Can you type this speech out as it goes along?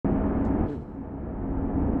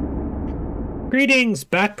Greetings,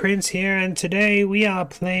 Batprince here, and today we are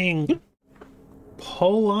playing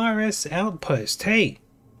Polaris Outpost. Hey,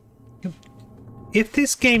 if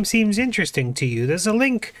this game seems interesting to you, there's a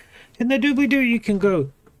link in the doobly-doo. You can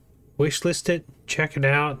go wishlist it, check it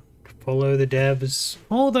out, follow the devs,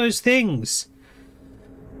 all those things.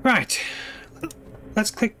 Right,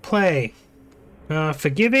 let's click play.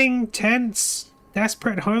 Forgiving, tense,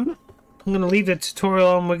 desperate home. I'm going to leave the tutorial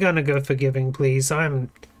on. We're going to go forgiving, please.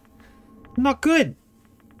 I'm not good.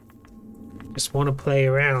 Just want to play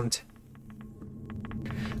around.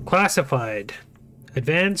 Classified.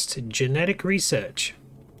 Advanced genetic research.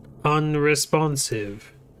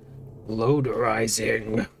 Unresponsive.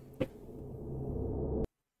 Loaderizing.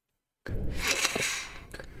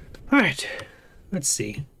 Alright. Let's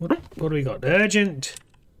see. What do we got? Urgent.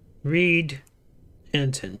 Read.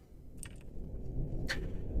 Anton.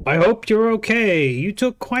 I hope you're okay. You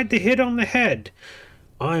took quite the hit on the head.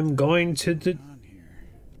 I'm going to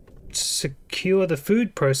secure the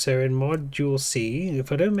food processor in Module C.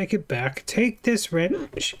 If I don't make it back, take this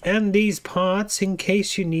wrench and these parts in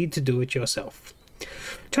case you need to do it yourself.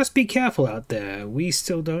 Just be careful out there. We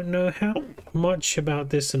still don't know how much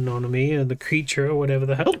about this anomaly or the creature or whatever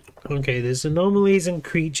the hell. Okay, there's anomalies and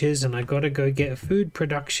creatures, and I gotta go get food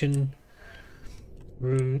production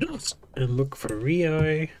rooms and look for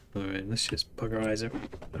Rio. Alright, let's just buggerize it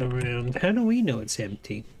around. How do we know it's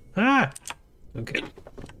empty? Ah! Okay.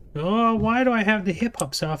 Oh, why do I have the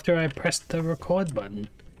hip-hops after I pressed the record button?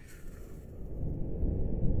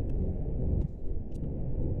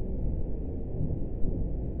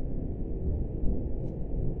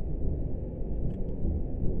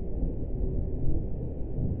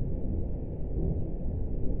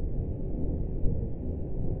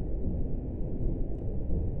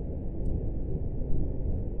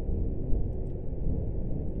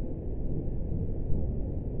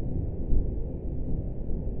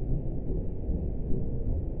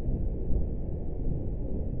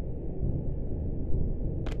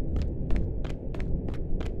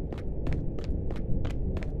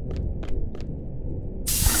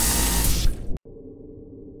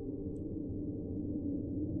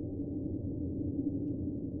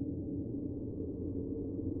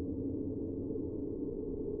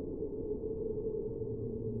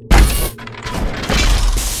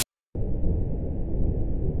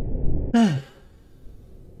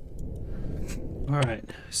 Alright,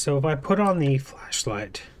 so if I put on the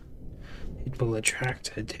flashlight, it will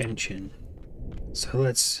attract attention. So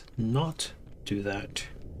let's not do that.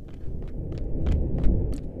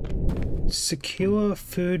 Secure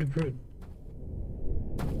food room.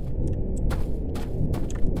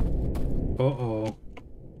 Uh-oh.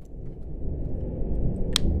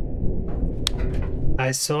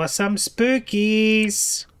 I saw some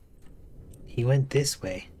spookies. He went this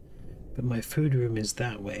way, but my food room is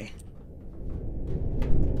that way.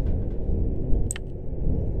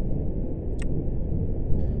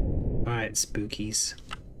 Alright, spookies.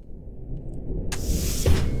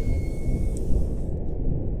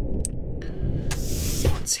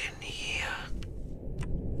 What's in here?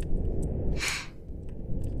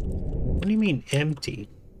 What do you mean empty?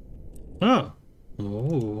 Oh.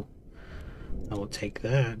 Oh. I will take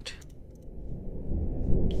that.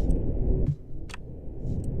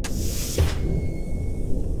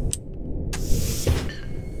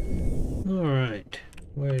 Alright.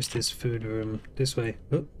 Where is this food room? This way.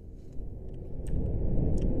 Oh.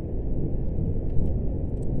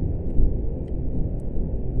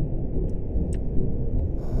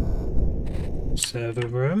 Server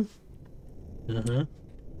room. Uh-huh.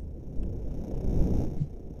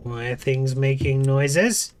 Why are things making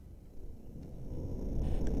noises?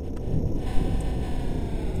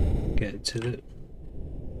 Get to the...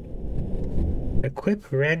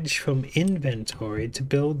 Equip wrench from inventory to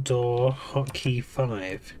build door. Hotkey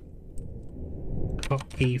 5.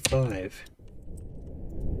 Hotkey 5.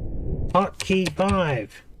 Hotkey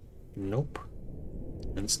 5! Nope.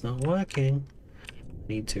 That's not working.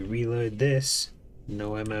 Need to reload this.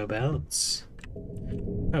 No ammo belts.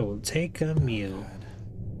 I will take a meal.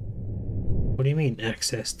 What do you mean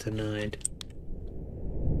access denied?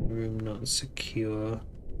 Room not secure.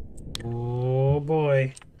 Oh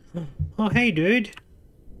boy. Oh hey dude.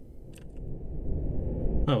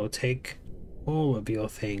 I will take all of your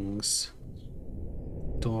things.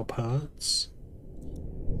 Door parts.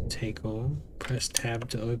 Take all. Press tab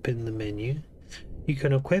to open the menu. You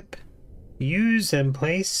can equip, use and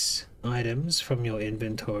place items from your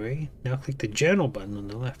inventory. Now click the journal button on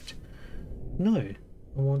the left. No, I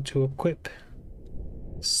want to equip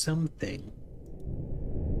something.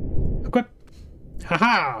 Equip!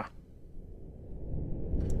 Haha!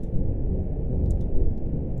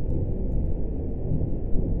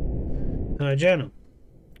 Journal.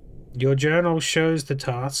 Your journal shows the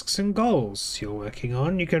tasks and goals you're working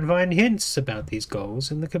on. You can find hints about these goals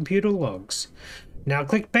in the computer logs. Now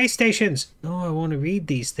click base stations. Oh, I want to read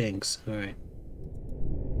these things. Alright.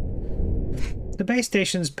 The base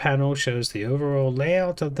stations panel shows the overall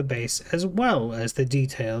layout of the base as well as the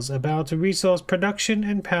details about resource production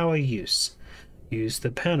and power use. Use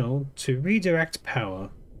the panel to redirect power.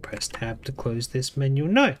 Press tab to close this menu.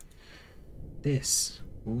 No! This.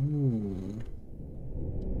 Ooh.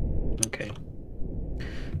 Okay.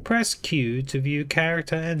 Press Q to view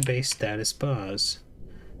character and base status bars.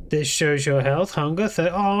 This shows your health, hunger,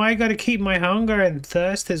 thirst. Oh, I gotta keep my hunger and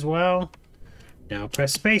thirst as well. Now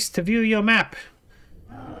press space to view your map.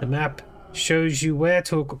 The map shows you where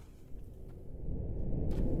to...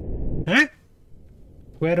 Huh?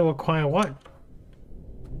 Where to acquire what?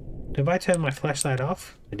 Did I turn my flashlight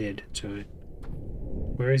off? I did. It's alright.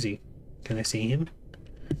 Where is he? Can I see him?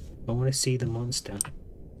 I want to see the monster.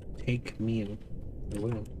 Take meal. I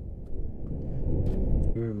will.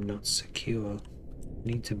 Room not secure.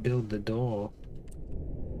 Need to build the door.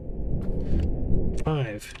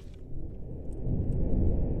 5.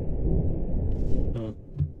 Oh.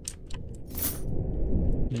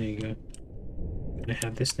 There you go. Can I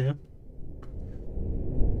have this now?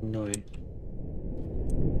 No.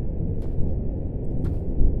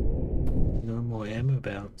 No more ammo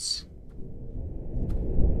belts.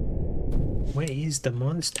 Where is the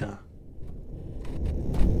monster?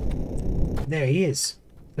 There he is.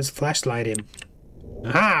 Let's flashlight him.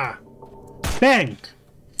 Aha! Bang!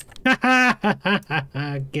 Ha ha ha ha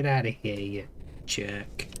ha! Get out of here, you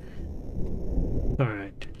jerk.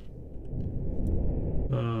 Alright.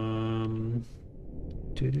 I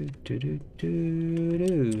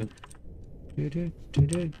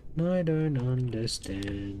don't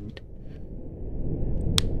understand.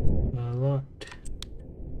 A lot.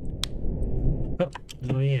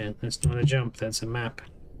 Oh yeah, that's not a jump, that's a map.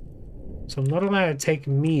 So I'm not allowed to take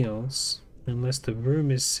meals unless the room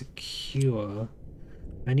is secure.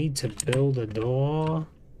 I need to build a door.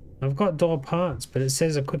 I've got door parts, but it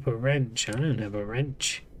says equip a wrench. I don't have a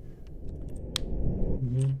wrench.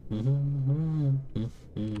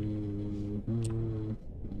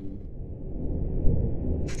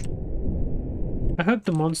 I hope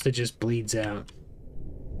the monster just bleeds out.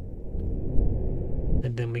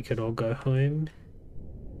 And then we could all go home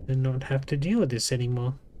and not have to deal with this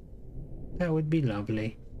anymore. That would be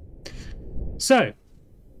lovely. So,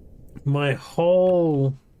 my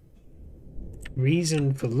whole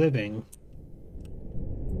reason for living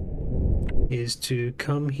is to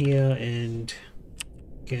come here and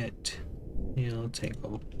get, I'll take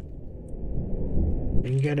all,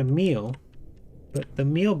 and get a meal. But the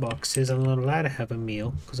meal box says I'm not allowed to have a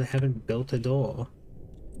meal because I haven't built a door.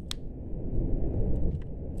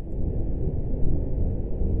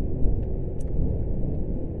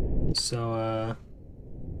 So,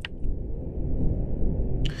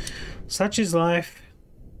 such is life.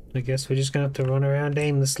 I guess we're just gonna have to run around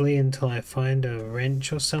aimlessly until I find a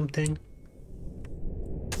wrench or something.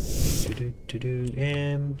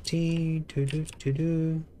 Empty.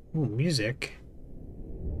 Ooh, music.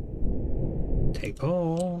 Take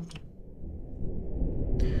all.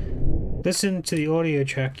 Listen to the audio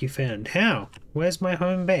track you found. How? Where's my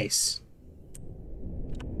home base?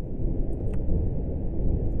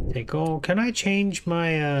 Take all. Can I change my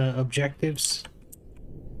objectives?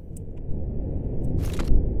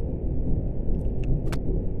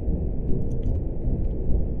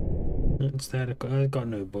 What's that? I've got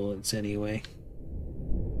no bullets anyway.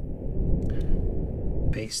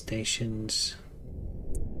 Base stations.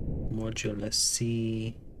 Modular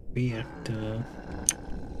C. Reactor.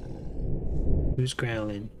 Who's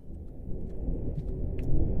growling?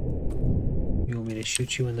 You want me to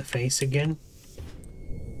shoot you in the face again?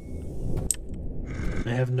 I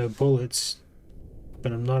have no bullets,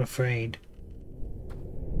 but I'm not afraid.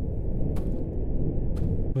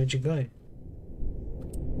 Where'd you go?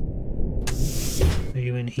 Are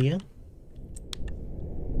you in here?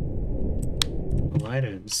 Well, I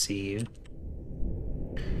don't see you.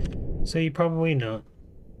 So you're probably not.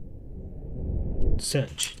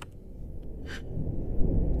 Search.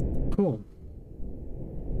 Cool.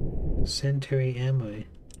 Century ammo.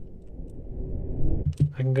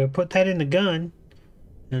 I can go put that in the gun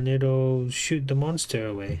and it'll shoot the monster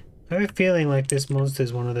away. I have a feeling like this monster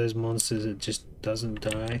is one of those monsters that just doesn't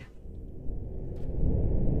die.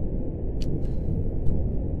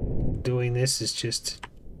 Doing this is just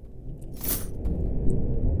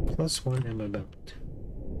 +1 ammo belt.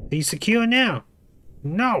 Are you secure now?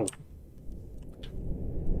 No!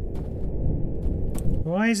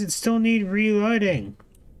 Why does it still need reloading?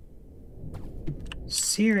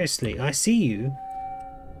 Seriously, I see you.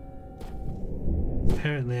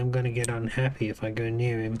 Apparently I'm gonna get unhappy if I go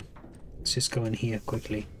near him. Let's just go in here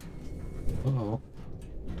quickly. Uh-oh.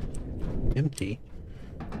 Empty.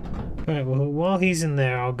 Alright, well, while he's in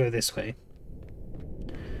there, I'll go this way.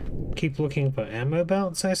 Keep looking for ammo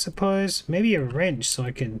belts, I suppose. Maybe a wrench so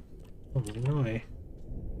I can... Oh, no.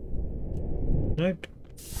 Nope.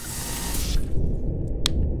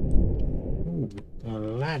 Ooh, a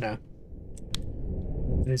ladder.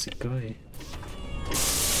 Where's it going?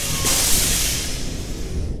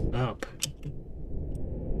 Up.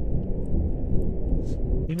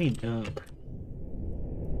 What do you mean up?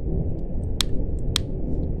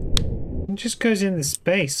 It just goes into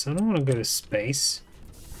space. I don't want to go to space.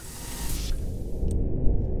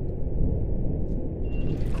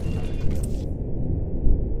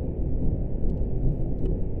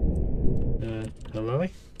 Hello?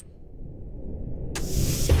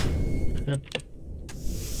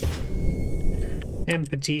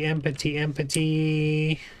 Empathy, empathy,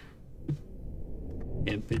 empathy.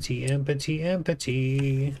 Empathy, empathy,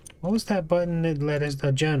 empathy. What was that button that led us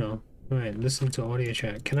to journal? Right, listen to audio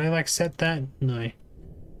track. Can I like set that? No.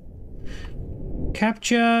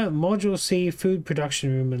 Capture Module C food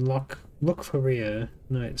production room and look for Rio.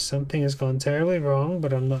 No, something has gone terribly wrong,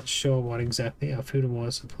 but I'm not sure what exactly. Our food and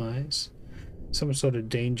water supplies. Some sort of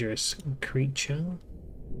dangerous creature.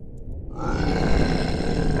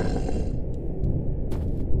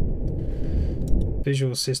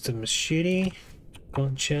 Visual system is shitty.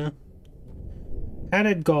 Gotcha.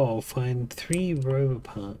 Added goal. Find 3 rover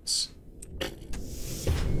parts. I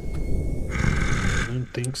don't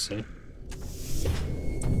think so.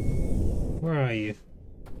 Where are you?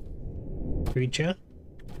 Creature?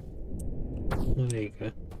 Oh, there you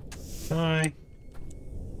go. Bye.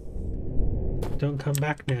 Don't come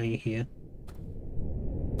back now, you hear?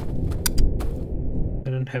 I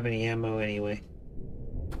don't have any ammo anyway.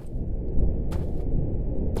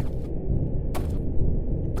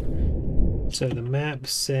 So the map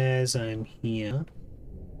says I'm here.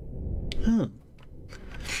 Huh.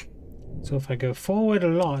 So if I go forward a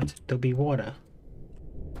lot, there'll be water.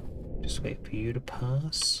 Just wait for you to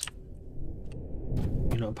pass.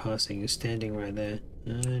 You're not passing, you're standing right there.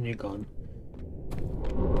 And you're gone.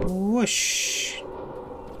 Whoosh!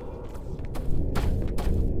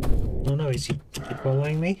 Oh no, is he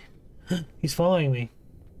following me? He's following me.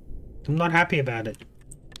 I'm not happy about it.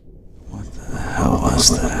 What the hell was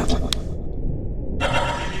that?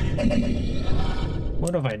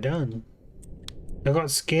 What have I done? I got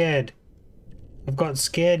scared. I've got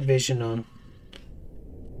scared vision on.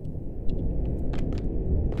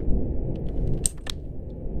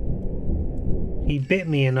 He bit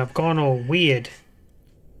me and I've gone all weird.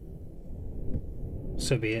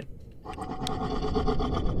 So be it.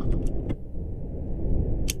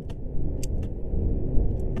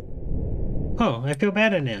 Oh, I feel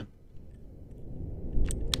better now.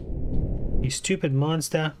 You stupid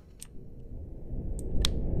monster.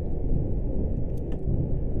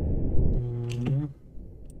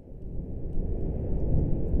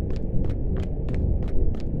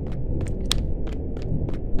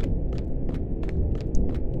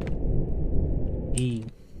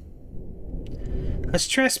 A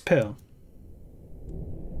stress pill.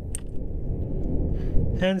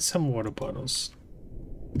 And some water bottles.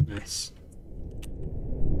 Nice.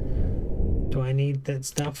 Do I need that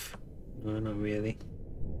stuff? No, not really.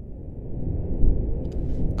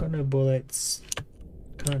 Got no bullets.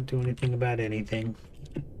 Can't do anything about anything.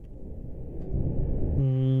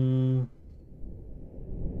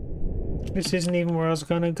 This isn't even where I was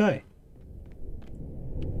gonna go.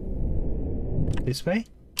 This way?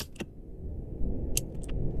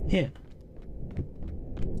 Yeah.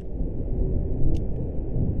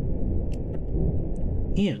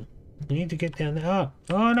 Here. I need to get down there. Oh,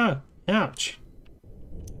 oh no! Ouch!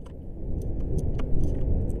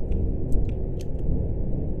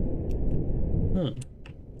 Huh.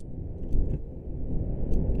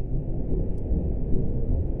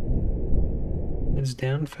 It's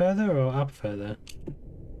down further or up further?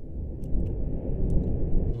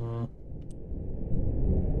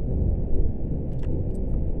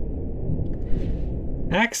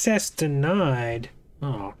 Access denied.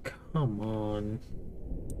 Oh, come on.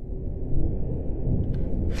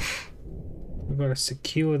 We've got to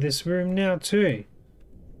secure this room now too.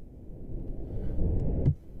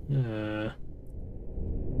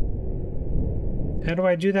 How do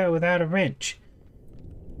I do that without a wrench?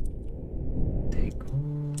 Take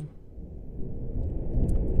all.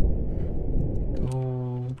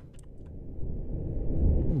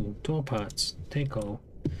 Ooh, door parts. Take all.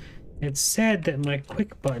 It said that my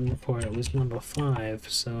quick button for it was number 5,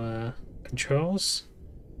 so controls.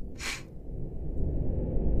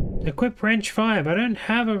 Equip wrench 5. I don't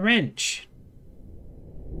have a wrench.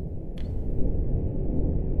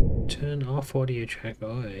 Turn off audio track.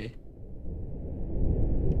 Oh.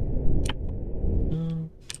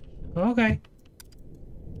 Okay.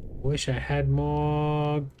 Wish I had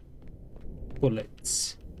more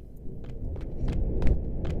bullets.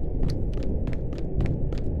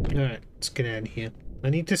 Alright, let's get out of here. I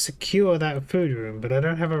need to secure that food room, but I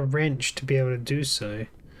don't have a wrench to be able to do so.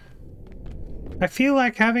 I feel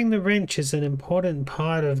like having the wrench is an important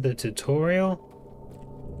part of the tutorial.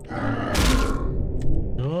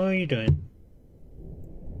 No, you don't.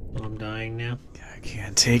 Oh, I'm dying now. I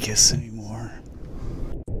can't take this anymore.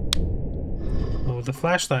 Oh, the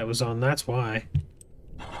flashlight was on, that's why.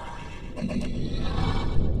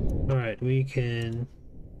 Alright, we can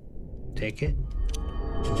take it.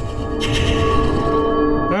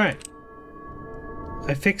 Alright.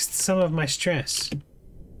 I fixed some of my stress.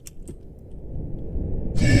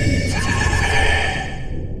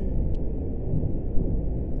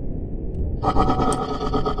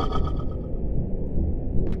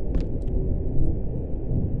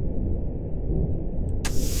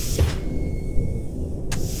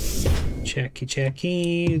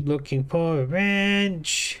 Checky, looking for a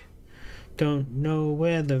wrench. Don't know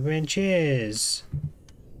where the wrench is.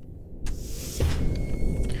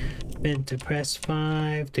 Meant to press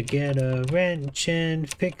 5 to get a wrench and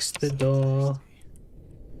fix the door.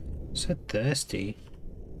 So thirsty.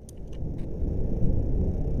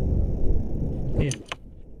 Here,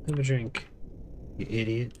 have a drink, you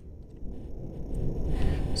idiot.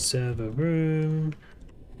 Server room.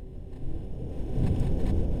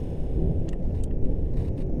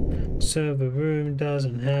 Server room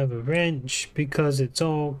doesn't have a wrench because it's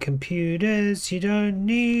all computers. You don't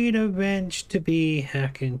need a wrench to be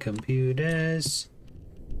hacking computers.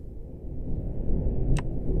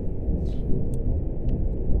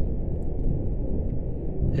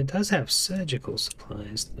 It does have surgical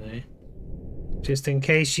supplies though. Just in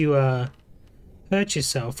case you hurt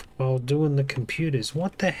yourself while doing the computers.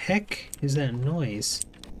 What the heck is that noise?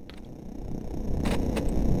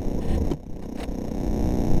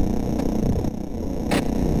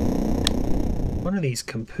 One of these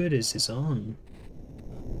computers is on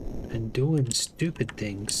and doing stupid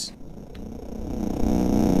things.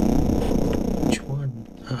 Which one?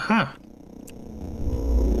 Aha!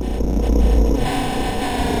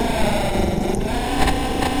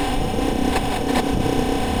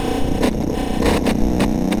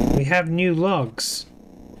 We have new logs.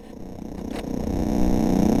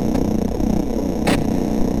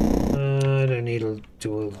 I don't need to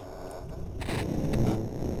do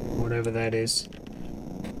whatever that is.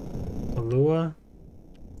 A lure.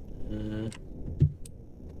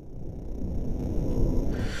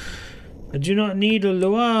 I do not need a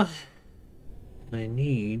lure. I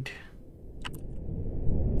need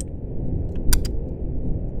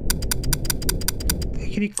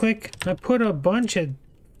clickety click. I put a bunch of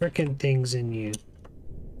frickin' things in you.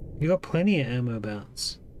 You got plenty of ammo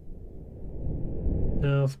belts.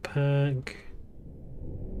 Health pack.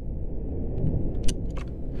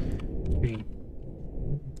 Green.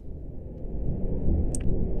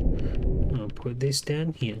 I'll put this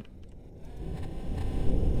down here.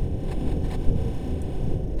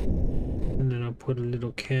 And then I'll put a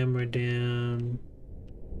little camera down.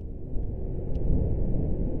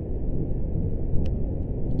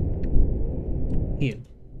 Here.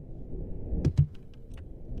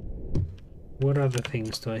 What other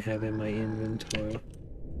things do I have in my inventory?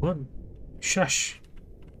 What? Shush.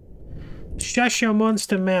 Shush your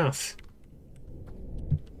monster mouth.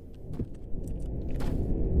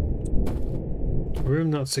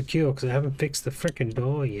 Room not secure because I haven't fixed the frickin'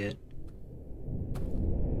 door yet.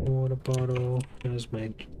 Water bottle. There's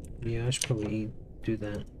my... Yeah, I should probably do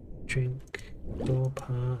that. Drink. Door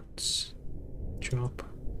parts. Drop.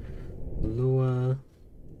 Lure.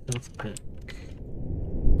 Health pack.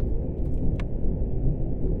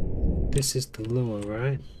 This is the lure,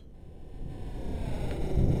 right?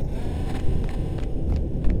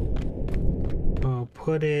 I'll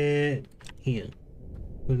put it here.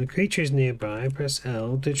 When the creature is nearby, press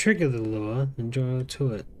L to trigger the lure and draw it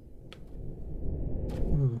to it.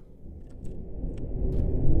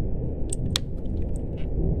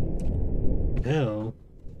 L?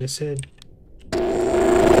 I said...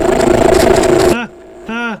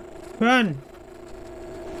 Run!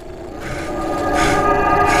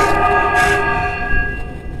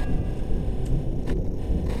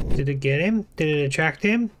 Did it get him? Did it attract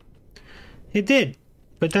him? It did.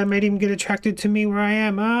 but that made him get attracted to me where I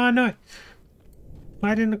am. Oh no!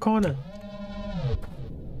 Right in the corner.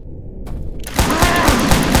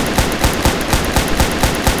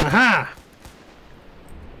 Aha!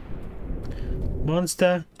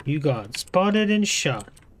 Monster, you got spotted and shot.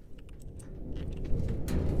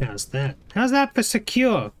 How's that? How's that for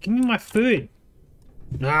secure? Give me my food.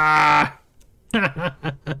 Ah! It's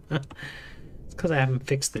because I haven't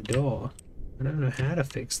fixed the door. I don't know how to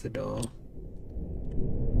fix the door.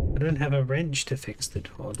 I don't have a wrench to fix the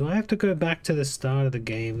door. Do I have to go back to the start of the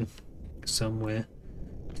game somewhere?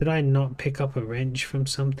 Did I not pick up a wrench from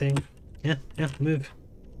something? Yeah, move.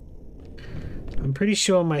 I'm pretty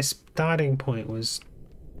sure my starting point was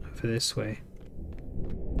over this way.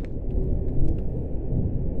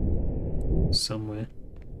 Somewhere.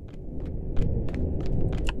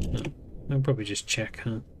 No, I'll probably just check,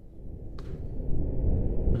 huh?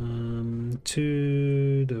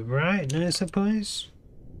 To the right, I suppose.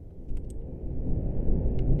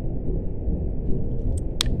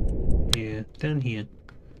 Yeah, down here.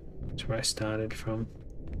 That's where I started from.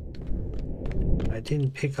 I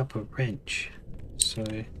didn't pick up a wrench, so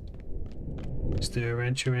is there a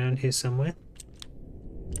wrench around here somewhere?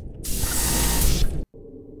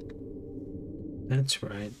 That's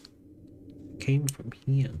right. Came from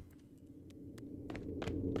here.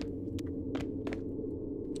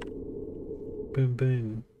 Boom,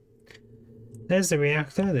 boom. There's the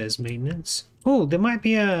reactor. There's maintenance. Oh, there might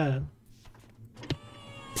be a...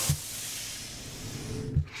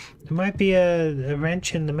 There might be a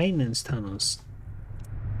wrench in the maintenance tunnels.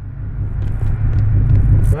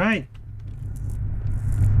 Right.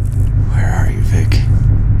 Where are you, Vic?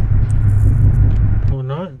 Or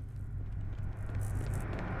not.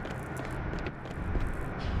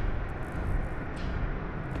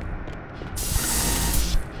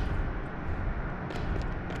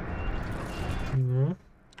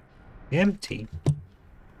 Empty.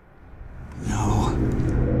 No.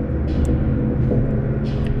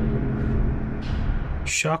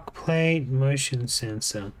 Shock plate, motion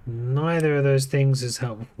sensor. Neither of those things is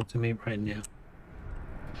helpful to me right now.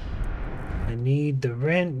 I need the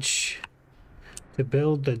wrench to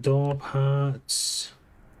build the door parts.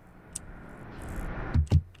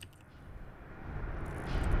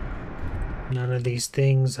 None of these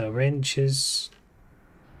things are wrenches.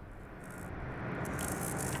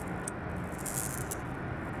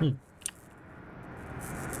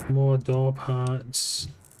 More door parts.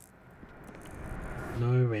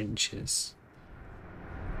 No wrenches.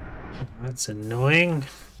 Oh, that's annoying.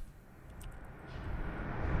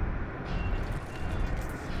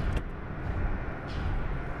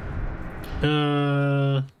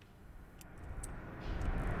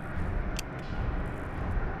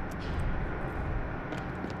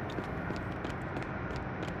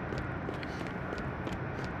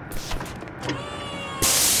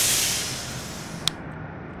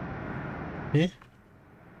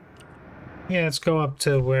 Yeah, let's go up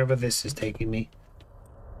to wherever this is taking me.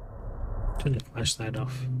 Turn the flashlight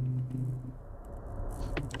off.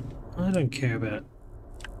 I don't care about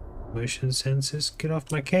motion sensors. Get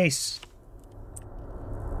off my case.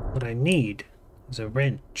 What I need is a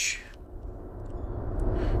wrench,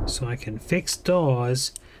 so I can fix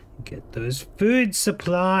doors and get those food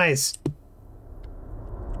supplies.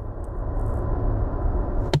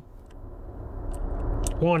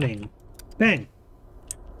 Warning. Bang.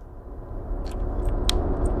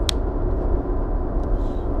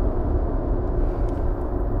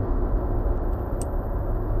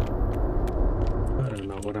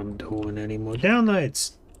 What I'm doing anymore.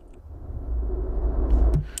 Downloads.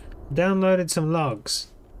 Downloaded some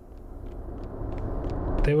logs.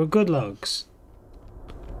 They were good logs.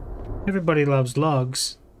 Everybody loves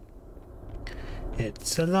logs.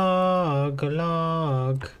 It's a log, a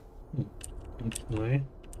log. No.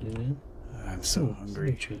 I'm so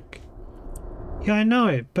hungry. Yeah, I know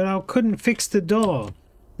it, but I couldn't fix the door.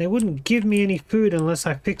 They wouldn't give me any food unless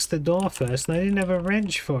I fixed the door first, and I didn't have a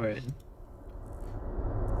wrench for it.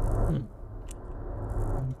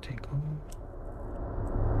 Take on.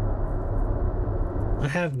 I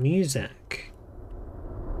have music.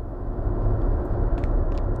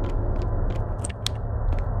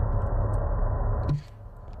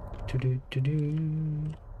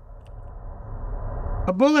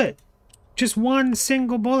 A bullet! Just one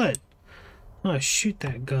single bullet! Oh, shoot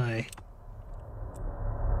that guy.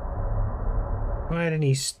 Right in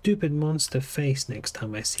his stupid monster face next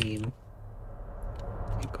time I see him.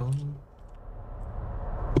 Take on.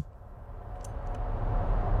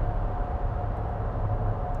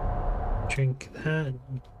 Drink that.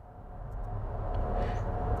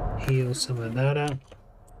 Heal some of that up.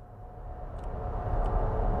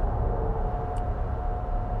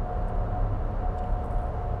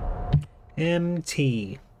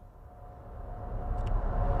 Empty.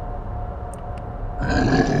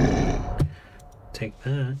 Take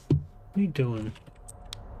that. What are you doing?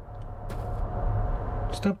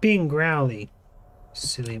 Stop being growly,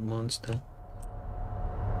 silly monster.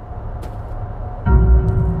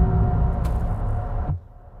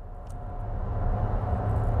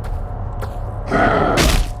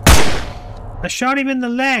 I shot him in the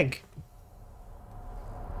leg!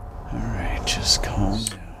 Alright, just calm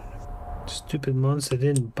down. Stupid monster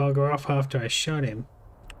didn't bugger off after I shot him.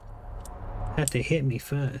 Had to hit me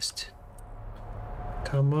first.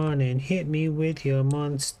 Come on and hit me with your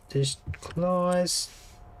monster's claws.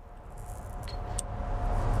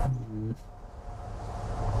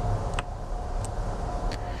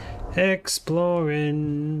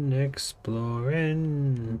 Exploring,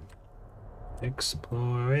 exploring,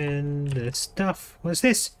 exploring the stuff. What's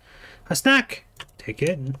this? A snack! Take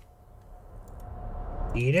it.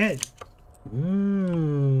 Eat it.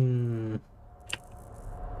 Mmm.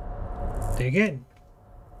 Take it.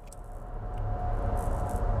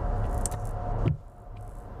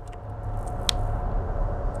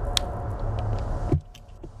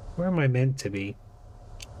 Where am I meant to be?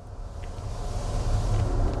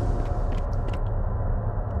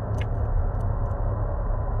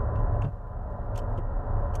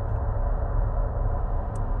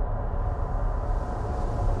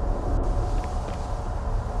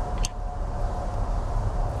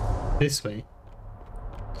 This way.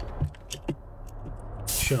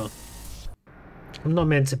 Sure. I'm not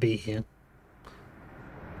meant to be here.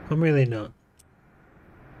 I'm really not.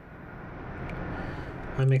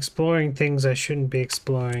 I'm exploring things I shouldn't be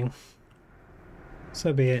exploring.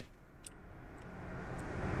 So be it.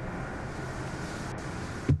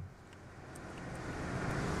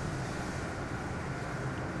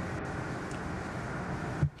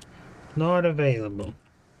 Not available.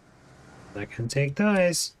 I can take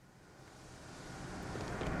those.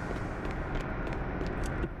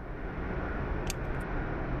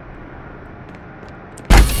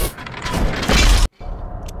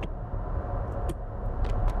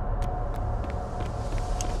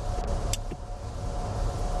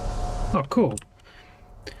 Oh, cool.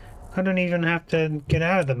 I don't even have to get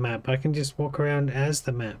out of the map. I can just walk around as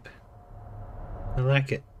the map. I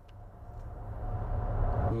like it.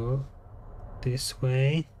 Oh, this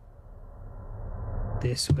way.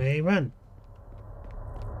 This way, run.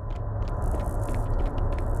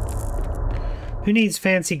 Who needs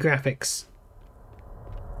fancy graphics?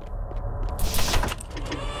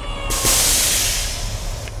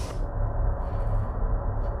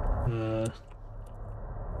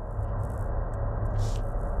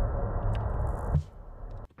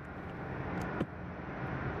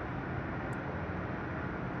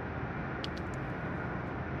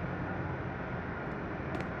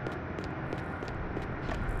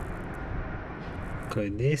 Go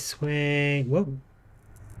this way. Whoa.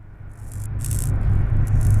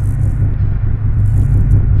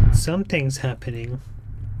 Something's happening.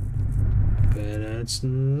 But it's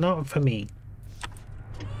not for me.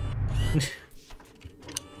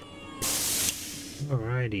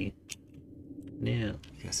 Alrighty. Now.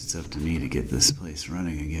 Guess it's up to me to get this place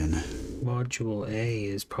running again. Module A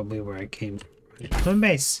is probably where I came from. Home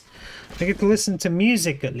base. I get to listen to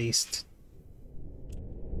music at least.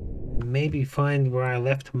 Maybe find where I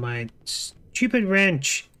left my stupid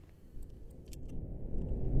wrench.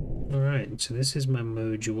 Alright, so this is my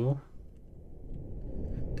module.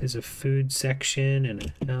 There's a food section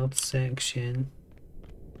and a health section.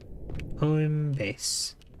 Home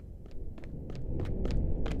base.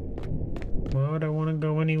 Why would I want to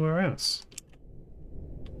go anywhere else?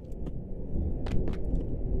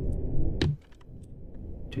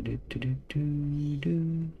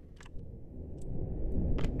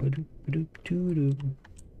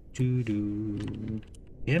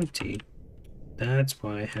 Empty. That's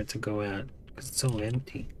why I had to go out, because it's so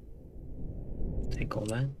empty. Take all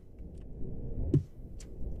that.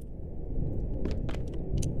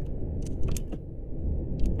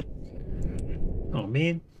 Oh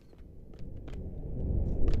man.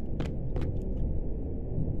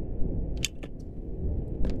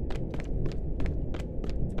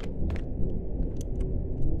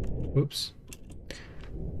 Whoops.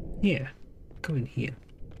 Yeah, go in here.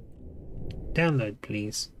 Download,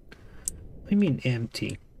 please. I mean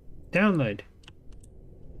empty. Download.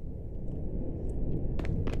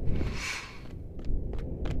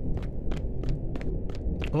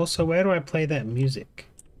 Also, where do I play that music?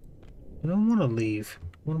 I don't want to leave.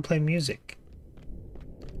 I want to play music.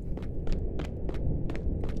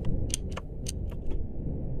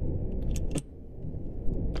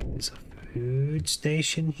 There's a food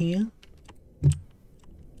station here.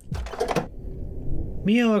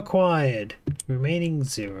 Meal acquired. Remaining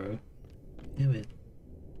 0. Damn it.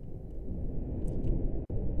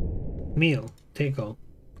 Meal. Take all.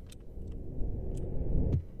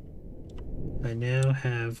 I now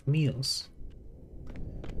have meals.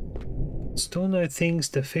 Still no things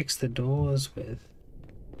to fix the doors with.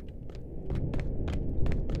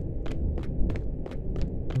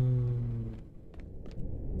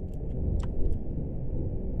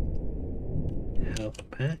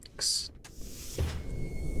 Health packs.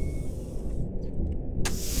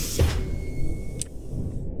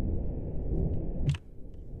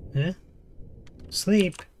 Huh?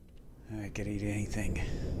 Sleep. I could eat anything.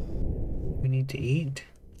 We need to eat.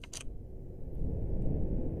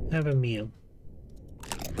 Have a meal.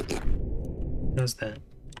 How's that?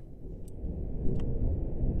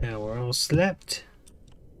 Now we're all slept.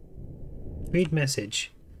 Read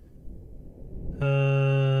message.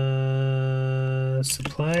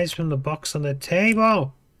 Supplies from the box on the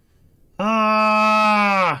table.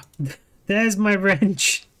 Ah! There's my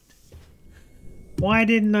wrench. Why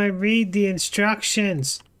didn't I read the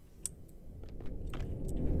instructions?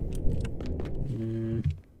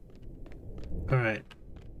 Alright.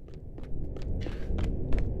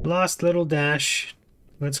 Last little dash.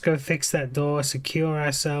 Let's go fix that door, secure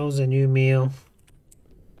ourselves a new meal.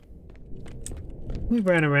 We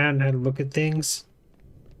ran around and had a look at things.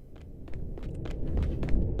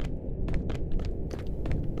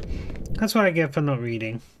 That's what I get for not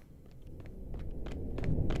reading.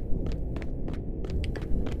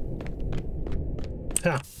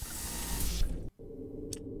 Ah.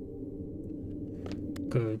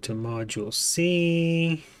 Go to module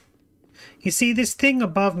C. You see this thing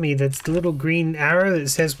above me, that's the little green arrow that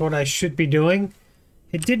says what I should be doing?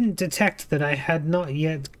 It didn't detect that I had not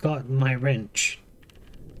yet got my wrench.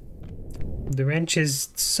 The wrench is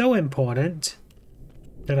so important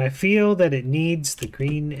that I feel that it needs the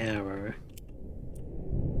green arrow.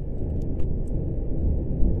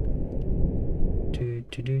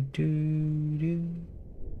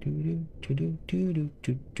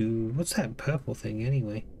 What's that purple thing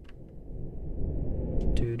anyway?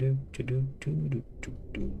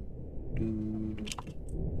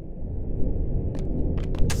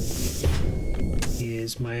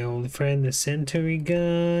 Here's my old friend, the century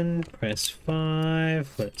gun. Press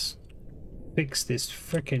 5. Let's fix this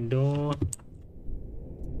frickin' door.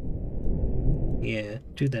 Yeah,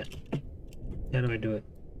 do that. How do I do it?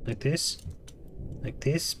 Like this? Like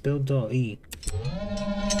this? Build door. E.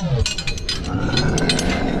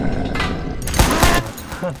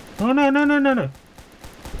 Huh. Oh no, no, no, no, no.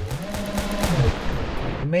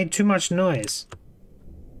 I made too much noise.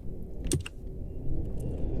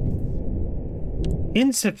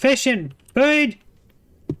 Insufficient food.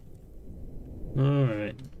 All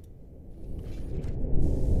right.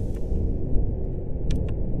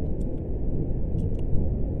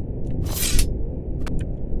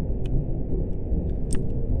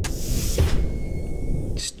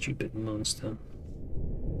 Stupid monster.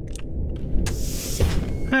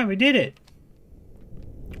 Ah, we did it.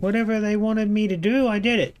 Whatever they wanted me to do, I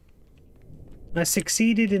did it. I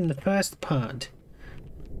succeeded in the first part.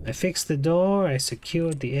 I fixed the door, I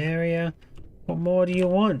secured the area. What more do you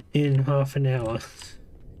want in half an hour?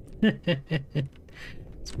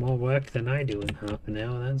 It's more work than I do in half an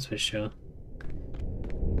hour, that's for sure.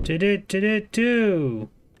 Do-do-do-do-do!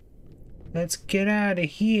 Let's get out of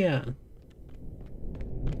here.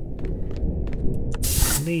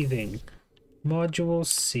 Leaving. Module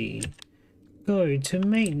C. Go to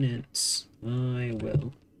maintenance. I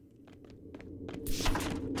will.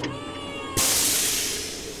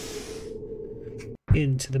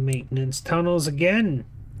 Into the maintenance tunnels again.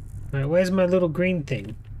 Alright, where's my little green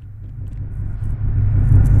thing?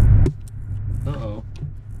 Uh-oh.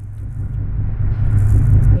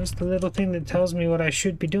 Where's the little thing that tells me what I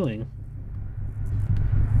should be doing?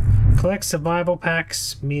 Collect survival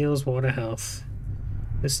packs, meals, water, health.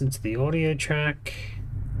 Listen to the audio track.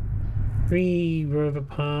 3 rover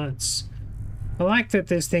parts. I like that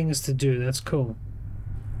there's things to do, that's cool.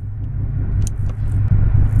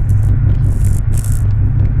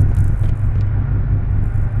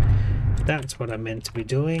 That's what I meant to be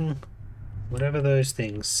doing. Whatever those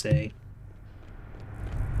things say.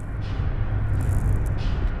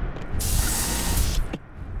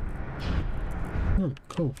 Oh,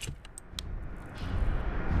 cool.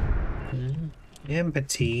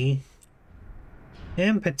 Empathy.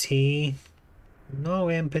 Empathy. No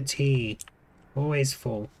empathy. Always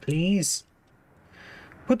full. Please?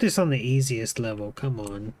 Put this on the easiest level. Come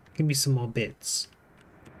on. Give me some more bits.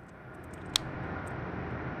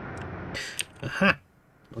 Aha!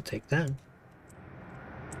 I'll take that.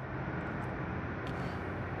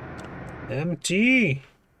 Empty.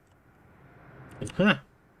 Huh.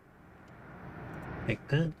 Take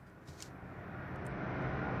that.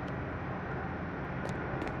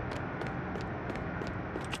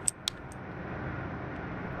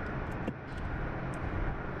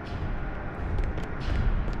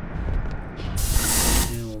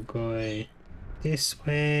 Now we'll go this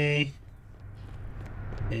way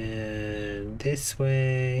and this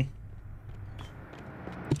way.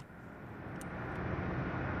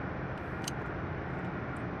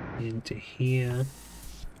 Into here.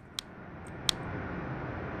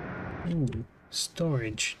 Ooh,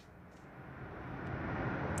 storage.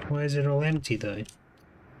 Why is it all empty though?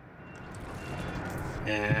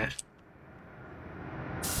 Ah.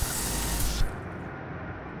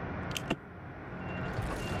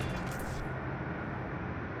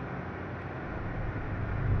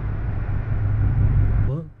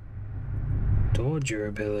 What? Door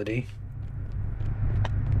durability.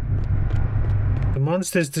 The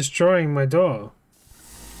monster's destroying my door.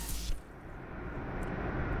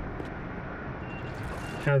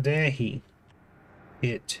 How dare he?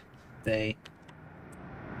 It. They.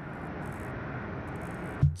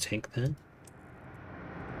 Take that.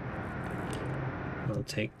 I'll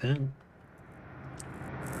take that.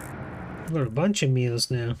 I've got a bunch of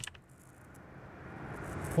meals now.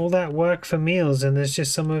 All that work for meals and there's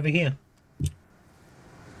just some over here.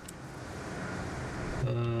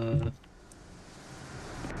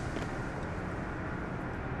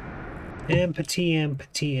 Empathy,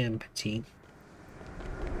 empathy, empathy.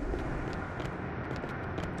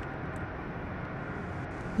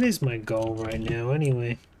 What is my goal right now,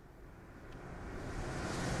 anyway?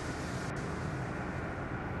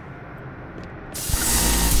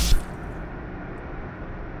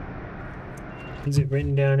 Is it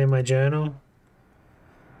written down in my journal?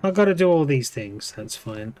 I've got to do all these things. That's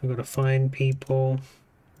fine. I've got to find people.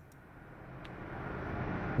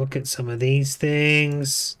 Look at some of these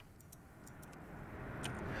things.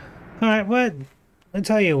 Alright, what? I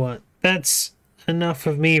tell you what. That's enough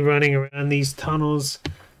of me running around these tunnels.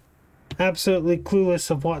 Absolutely clueless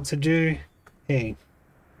of what to do. Hey,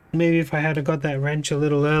 maybe if I had got that wrench a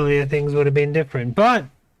little earlier, things would have been different. But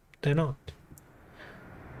they're not.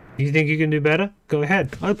 You think you can do better? Go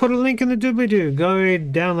ahead. I'll put a link in the doobly-doo. Go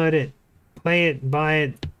download it, play it, buy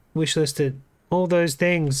it, wishlist it, all those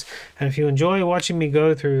things. And if you enjoy watching me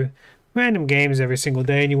go through random games every single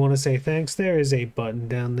day and you want to say thanks, there is a button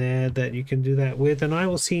down there that you can do that with. And I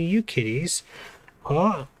will see you kitties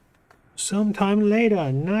sometime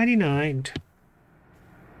later. Nighty-night.